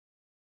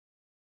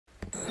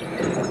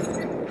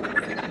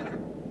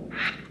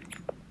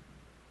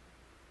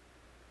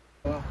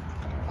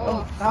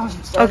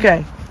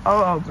Okay.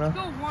 Oh, bro. Let's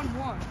go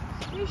 1-1.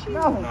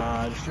 No.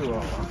 Nah, just do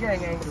all.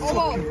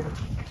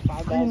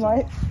 Green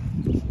light.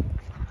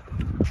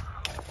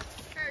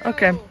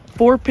 Okay.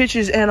 4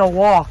 pitches and a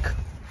walk.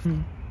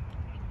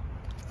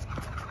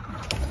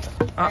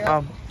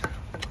 Uh-oh.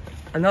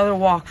 Another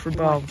walk for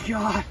Bo.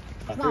 God.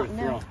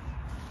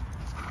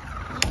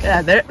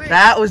 Yeah,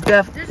 that was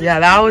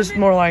that was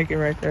more like it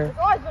right there.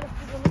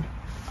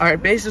 All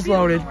right, bases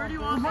loaded.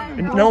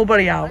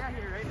 Nobody out.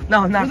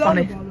 No, not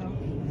funny.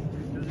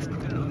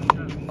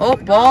 Oh,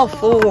 ball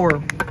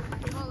 4.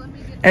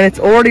 And it's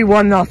already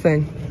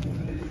 1-0.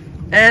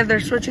 And they're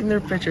switching their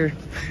pitcher.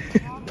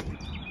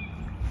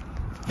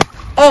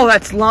 Oh,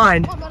 that's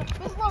lined.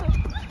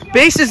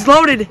 Bases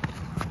loaded.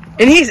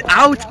 And he's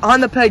out on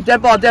the peg.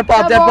 Dead ball, dead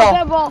ball, dead ball.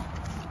 Dead ball.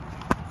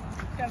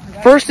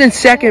 First and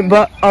second,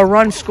 but a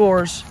run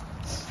scores.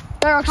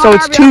 There, So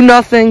it's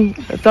 2-0.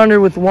 Thunder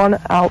with 1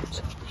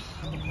 out.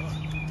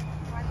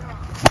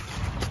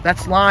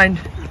 That's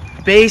lined.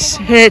 Base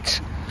hit.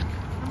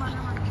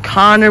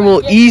 Connor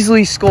will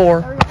easily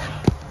score.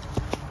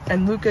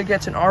 And Luca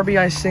gets an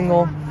RBI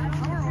single.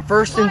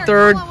 First and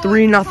third,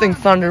 3-0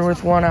 Thunder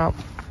with 1 out.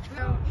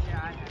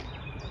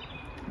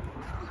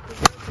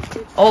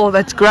 Oh,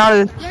 that's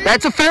grounded.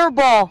 That's a fair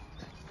ball.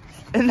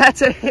 And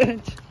that's a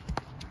hit.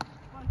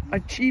 A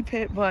cheap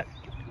hit, but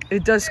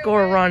it does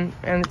score a run.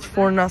 And it's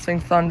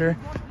 4-0 Thunder.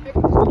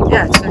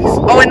 Yeah, it's 6.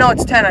 Oh, wait, no,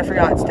 it's 10. I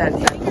forgot. It's 10.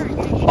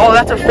 Oh,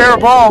 that's a fair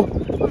ball.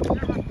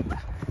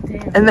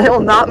 And they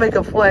will not make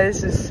a play.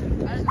 This is... They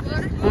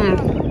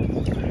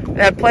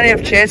had plenty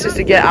of chances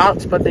to get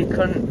outs, but they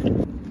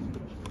couldn't.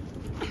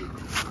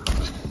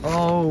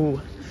 Oh.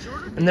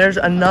 And there's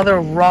another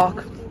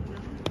rock.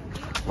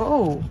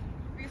 Oh.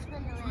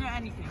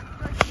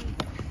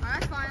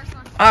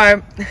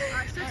 Alright.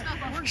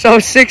 So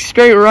 6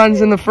 straight runs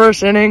in the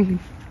first inning.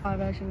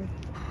 5 actually.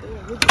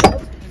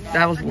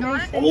 That was...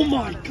 Oh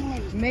my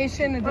God.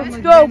 Mason, let's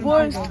go,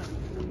 boys.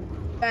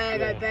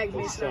 Bag, I bagged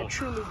Mason.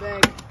 Truly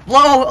bag.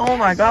 Whoa, oh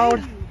my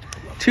God.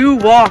 2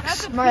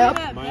 walks.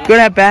 Good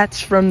at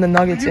bats from the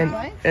Nuggets. And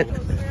it...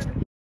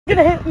 You're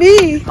gonna hit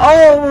me.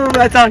 Oh,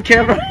 that's on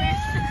camera.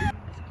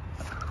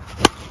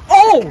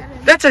 Oh,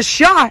 that's a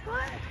shot.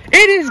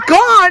 It is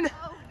gone.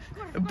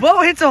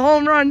 Bo hits a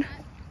home run.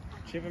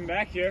 Chip him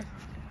back here.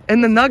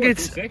 And the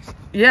Nuggets, 6?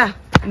 yeah,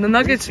 and the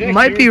Nuggets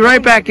might be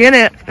right back in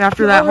it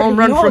after that home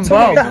run from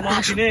Bo.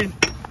 Locking in.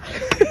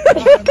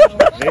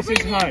 This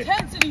is high.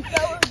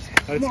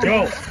 Let's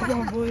go.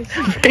 Come on, boys.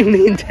 Bring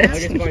the Nuggets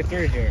intensity. by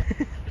 3 here.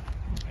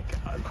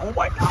 Oh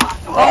my God.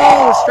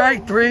 Oh,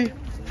 strike 3.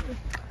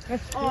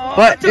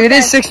 But it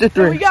is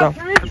 6-3. So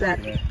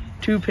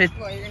 2 pitch.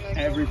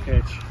 Every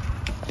pitch.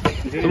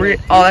 3.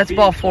 Oh, that's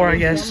ball 4, I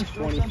guess.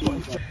 20.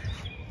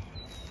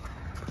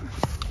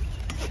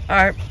 All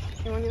right.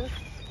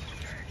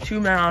 2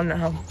 men on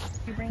now.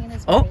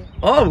 Oh,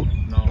 oh,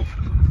 No.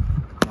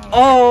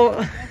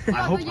 oh. I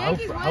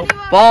hope.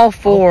 Ball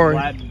 4.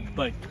 Like,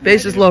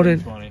 Bases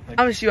loaded. I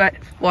promise you, I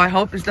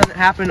hope this doesn't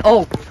happen.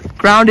 Oh,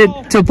 grounded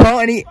to Bo,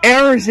 and he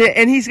errors it,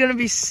 and he's gonna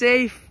be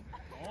safe.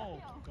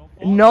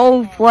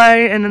 No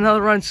play, and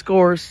another run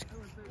scores.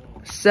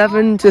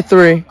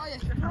 7-3.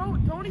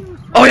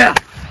 Oh yeah.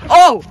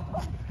 Oh,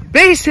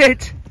 base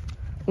hit.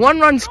 1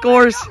 run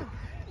scores.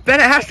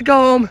 Bennett has to go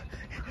home.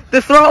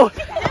 The throw,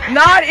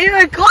 not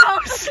even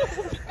close.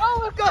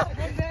 Oh, my God.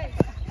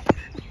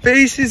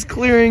 Bases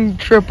clearing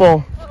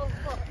triple.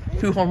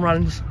 2 home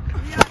runs.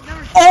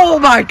 Oh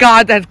my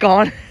God, that's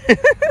gone.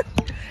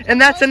 And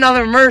that's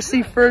another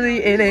mercy for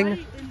the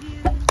inning.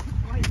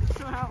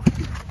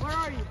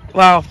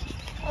 Wow.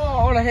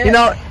 You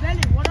know,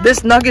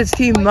 this Nuggets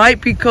team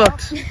might be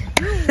cooked. He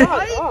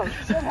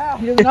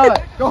doesn't know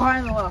it. Go high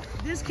on the left.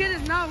 This kid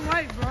is not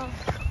right, bro.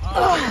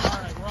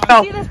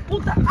 Oh.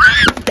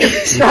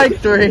 Strike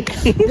 3.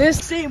 This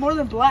seat more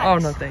than black. Oh,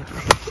 no, thank you.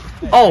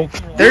 Oh,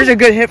 there's a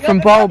good hit from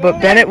Bo,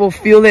 but Bennett will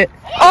field it.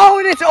 Oh,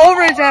 and it's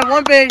over. It's at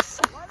 1 base.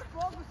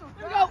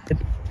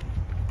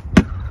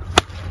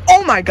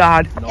 Oh, my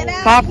God.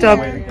 Popped up.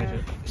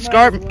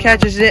 Scarp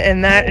catches it,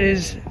 and that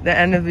is the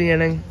end of the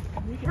inning.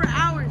 For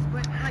hours,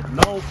 but like...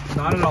 No,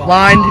 not at all.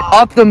 Lined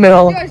up the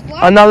middle.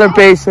 Another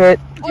base hit.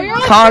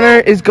 Connor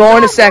is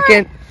going to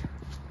second,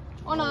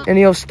 and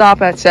he'll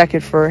stop at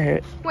second for a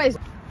hit. Wait.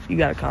 You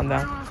gotta calm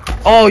down.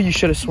 Oh, you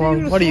should have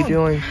swung. What are you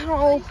doing?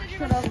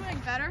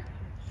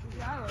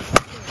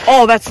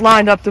 Oh, that's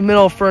lined up the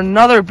middle for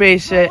another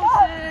base hit.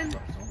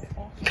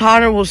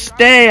 Connor will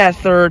stay at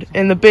third,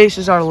 and the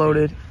bases are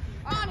loaded.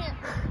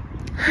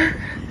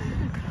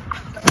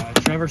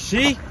 Trevor,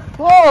 see?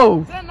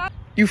 Whoa!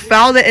 You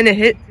fouled it and it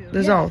hit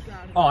the zone.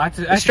 Oh,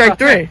 that's strike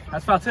 3.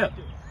 That's foul tip.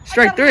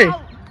 Strike 3.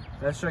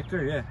 That's strike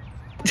 3, yeah.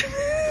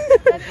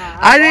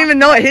 I didn't even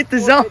know it hit the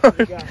zone.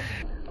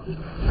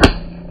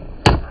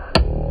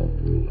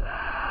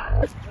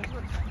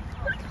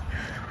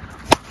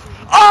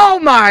 Oh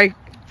my!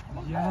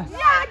 Yes.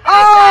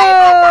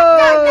 Oh!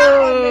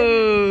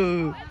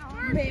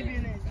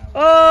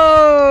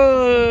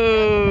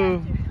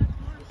 Oh!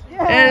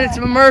 And it's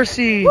a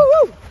mercy.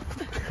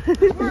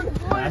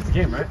 That's the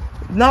game, right?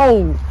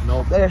 No.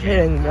 Nope. They're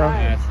hitting. No.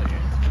 Yeah, that's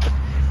it.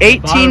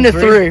 18 to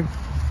Bottom 3.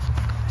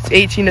 It's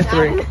 18 to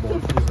 3.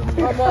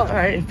 I'm All up.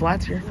 right, and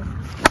Flat's here.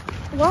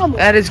 Well, I'm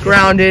That is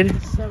grounded.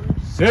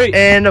 See.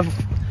 And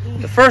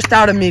the first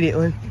out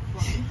immediately.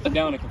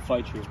 Down, I can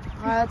fight you.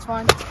 Alright, that's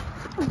fine.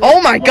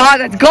 Oh my God,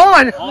 that's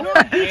gone.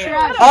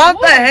 Try. Off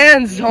the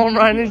hands, home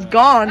run is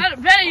gone.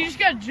 Ben, you just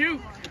got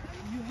juke.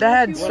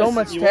 That had so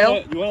much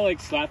tail. You wanna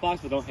like slap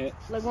box, but don't hit.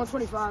 Like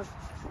 125.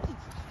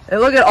 And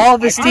look at all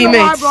of his I don't know why,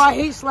 teammates. bro, I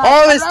hate slaps.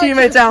 All of his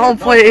teammates at home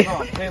plate. No,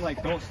 I'm saying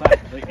like don't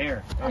slap, like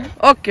air.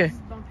 Okay.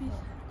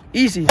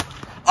 Easy.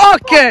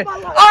 Okay.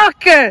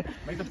 Okay.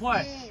 Make the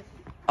play.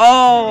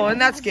 Oh,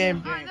 and that's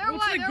game.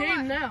 What's the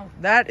game now?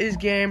 That is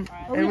game.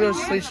 And we'll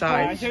sleep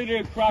side.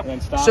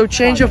 So So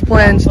change of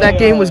plans. That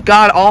game was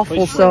god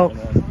awful. So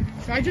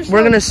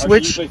we're gonna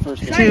switch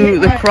to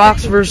the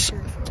Crocs versus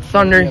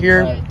Thunder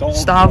here.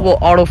 Stav will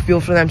auto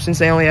field for them since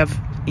they only have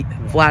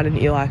Vlad and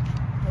Eli.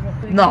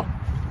 No.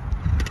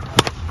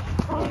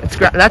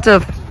 That's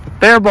a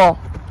fair ball.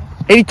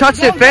 And he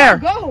touched it fair.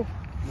 Go.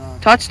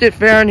 Touched it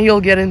fair and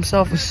he'll get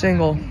himself a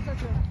single.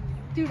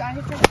 Dude, I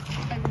hit that.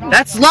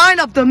 That's line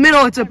up the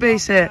middle. It's a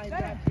base hit.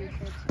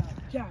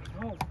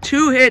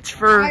 2 hits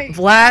for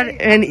Vlad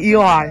and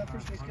Eli.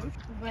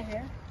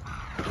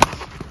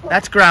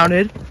 That's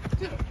grounded.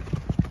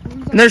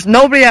 And there's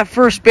nobody at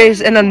first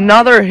base and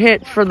another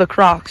hit for the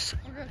Crocs.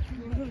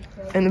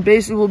 And the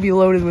bases will be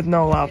loaded with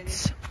no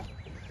outs.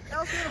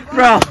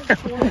 Bro.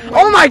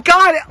 Oh my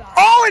God.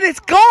 Oh, and it's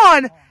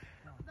gone.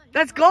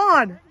 That's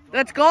gone.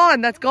 That's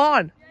gone. That's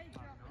gone.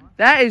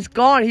 That is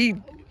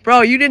gone.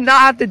 Bro, you did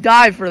not have to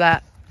dive for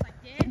that.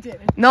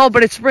 No,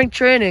 but it's spring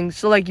training,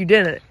 so like you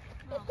didn't.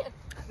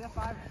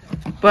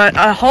 But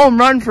a home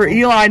run for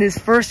Eli in his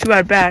first 2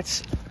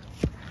 at-bats.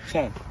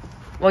 10.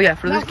 Well, yeah,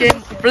 for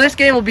this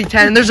game will be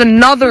 10. And there's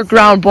another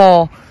ground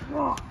ball.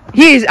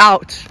 He's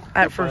out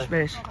at first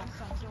base.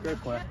 Great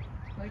play.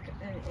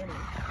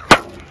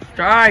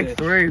 Strike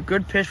 3.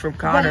 Good pitch from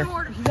Connor.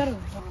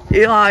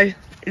 Eli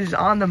is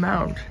on the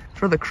mound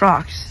for the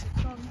Crocs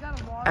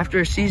after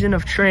a season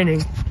of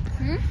training.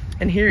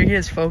 And here he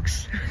is,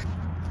 folks.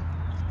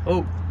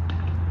 Oh.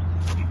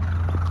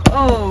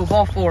 Oh,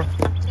 ball 4.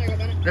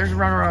 There's a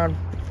runner on.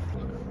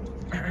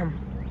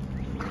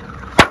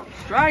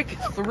 Strike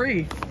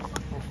 3.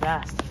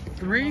 Fast.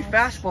 3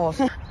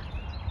 fastballs.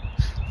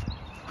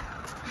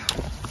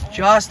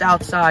 Just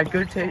outside.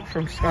 Good take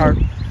from Star.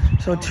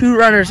 So 2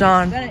 runners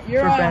on for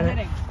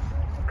Bennett.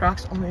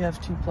 Crocs only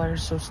have 2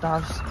 players, so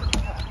stops.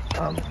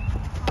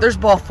 There's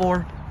ball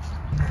 4.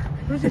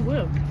 Where's he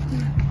live?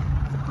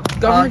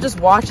 Government just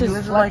watches. He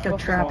lives like a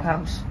trap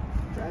house.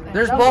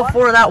 There's ball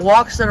 4 that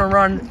walks in a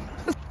run.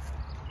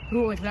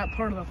 Who, like that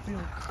part of the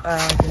field?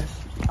 I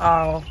guess.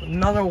 Oh,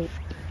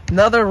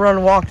 another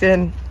run walked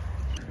in.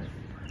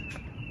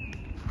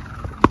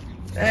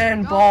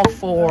 And ball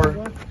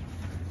 4.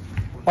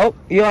 Oh,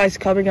 Eli's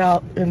coming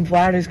out and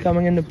Vlad is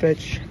coming in to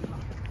pitch.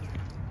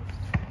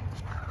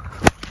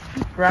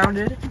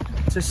 Grounded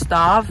to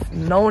Stav.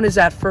 No one is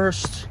at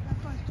first.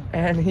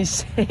 And he's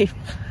safe.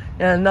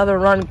 And another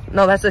run.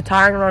 No, that's a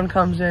tying run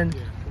comes in.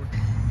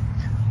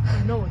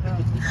 No, no.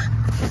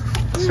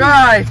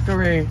 Strike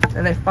 3.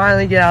 And they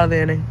finally get out of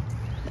the inning.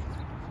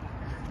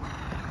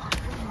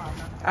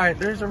 Alright,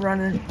 there's a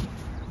runner.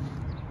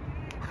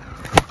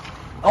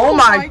 Oh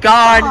my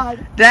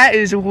God. That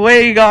is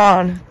way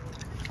gone.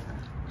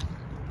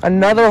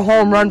 Another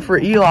home run for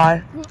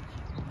Eli.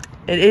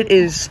 And it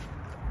is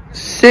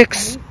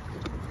 6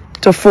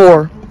 to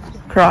 4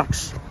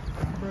 Crocs.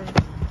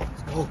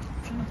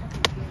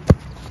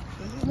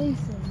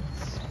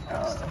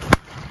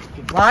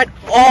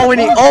 Oh, and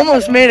he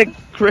almost made a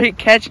great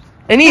catch.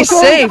 And he's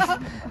safe.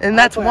 And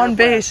that's 1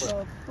 base.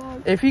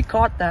 If he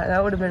caught that,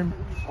 that would have been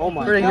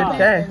a pretty good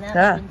K.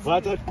 Yeah.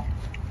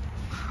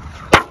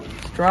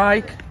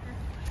 Strike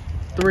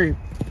 3.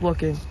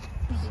 Looking.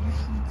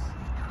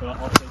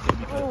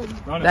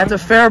 That's a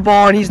fair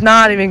ball, and he's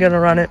not even going to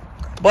run it.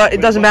 But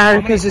it doesn't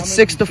matter because it's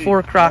 6 to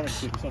 4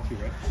 Crocs.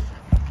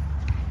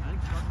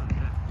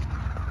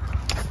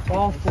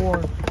 Ball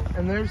 4.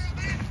 And there's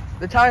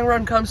the tying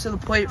run comes to the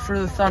plate for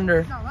the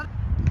Thunder.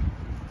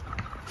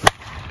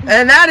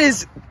 And that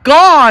is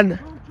gone.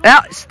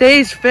 That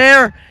stays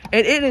fair,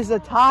 and it is a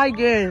tie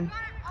game.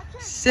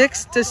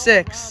 6 to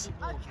 6.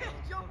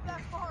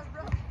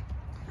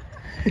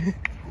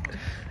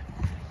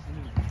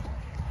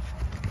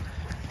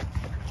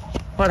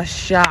 What a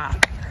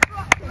shot.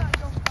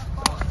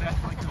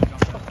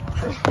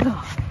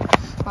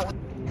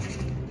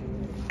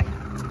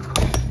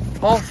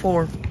 Ball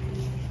 4.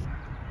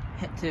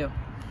 Hit 2.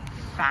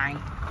 Fine.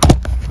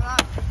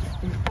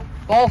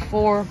 Ball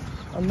 4.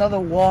 Another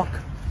walk.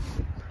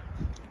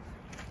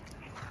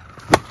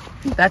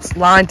 That's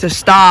line to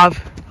Stav.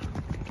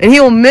 And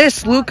he'll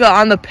miss Luca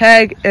on the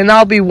peg, and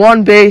that'll be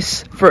 1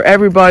 base for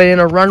everybody, and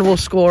a run will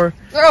score.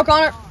 There you go,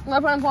 Connor. I'm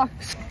not putting the block.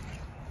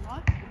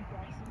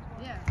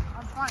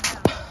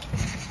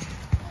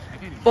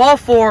 Ball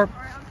 4,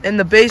 and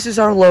the bases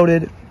are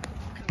loaded.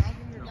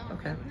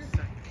 Okay.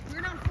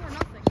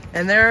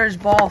 And there's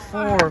ball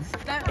 4.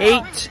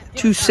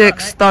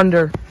 8-6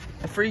 Thunder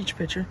for each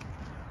pitcher.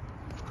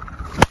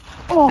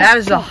 That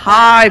is a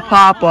high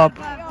pop-up.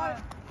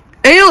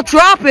 And he'll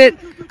drop it,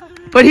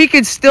 but he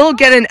can still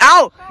get an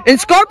out. And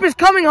Scarp is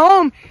coming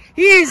home.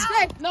 He's...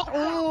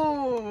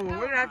 Oh, we're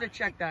going to have to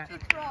check that.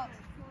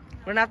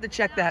 We're going to have to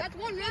check that.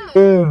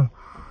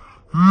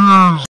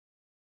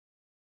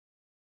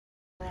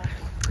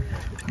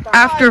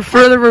 After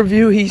further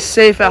review, he's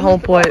safe at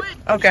home plate.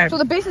 Okay. So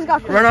the bases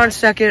got Run on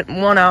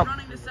second, 1 out.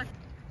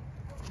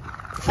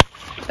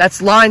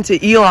 That's line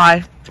to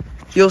Eli.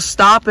 He'll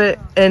stop it,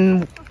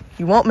 and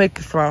he won't make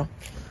the throw.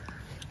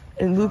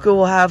 And Luca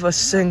will have a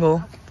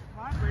single.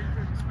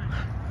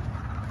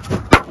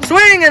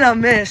 Swing and a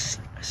miss.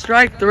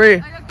 Strike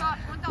 3.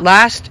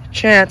 Last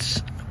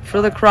chance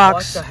for the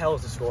Crocs. What the hell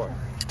is the score?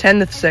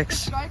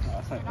 10-6.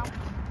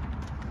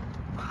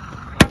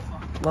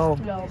 Low.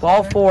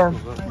 Ball 4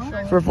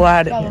 for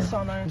Vlad. That was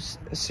so nice.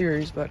 It was a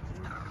series, but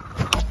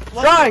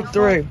strike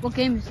 3. What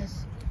game is this?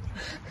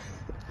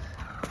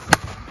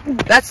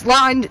 That's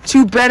lined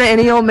to Bennett,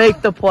 and he'll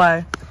make the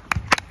play.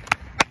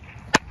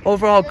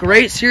 Overall,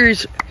 great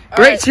series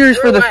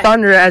for the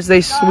Thunder as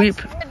they sweep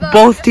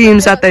both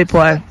teams that they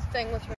play.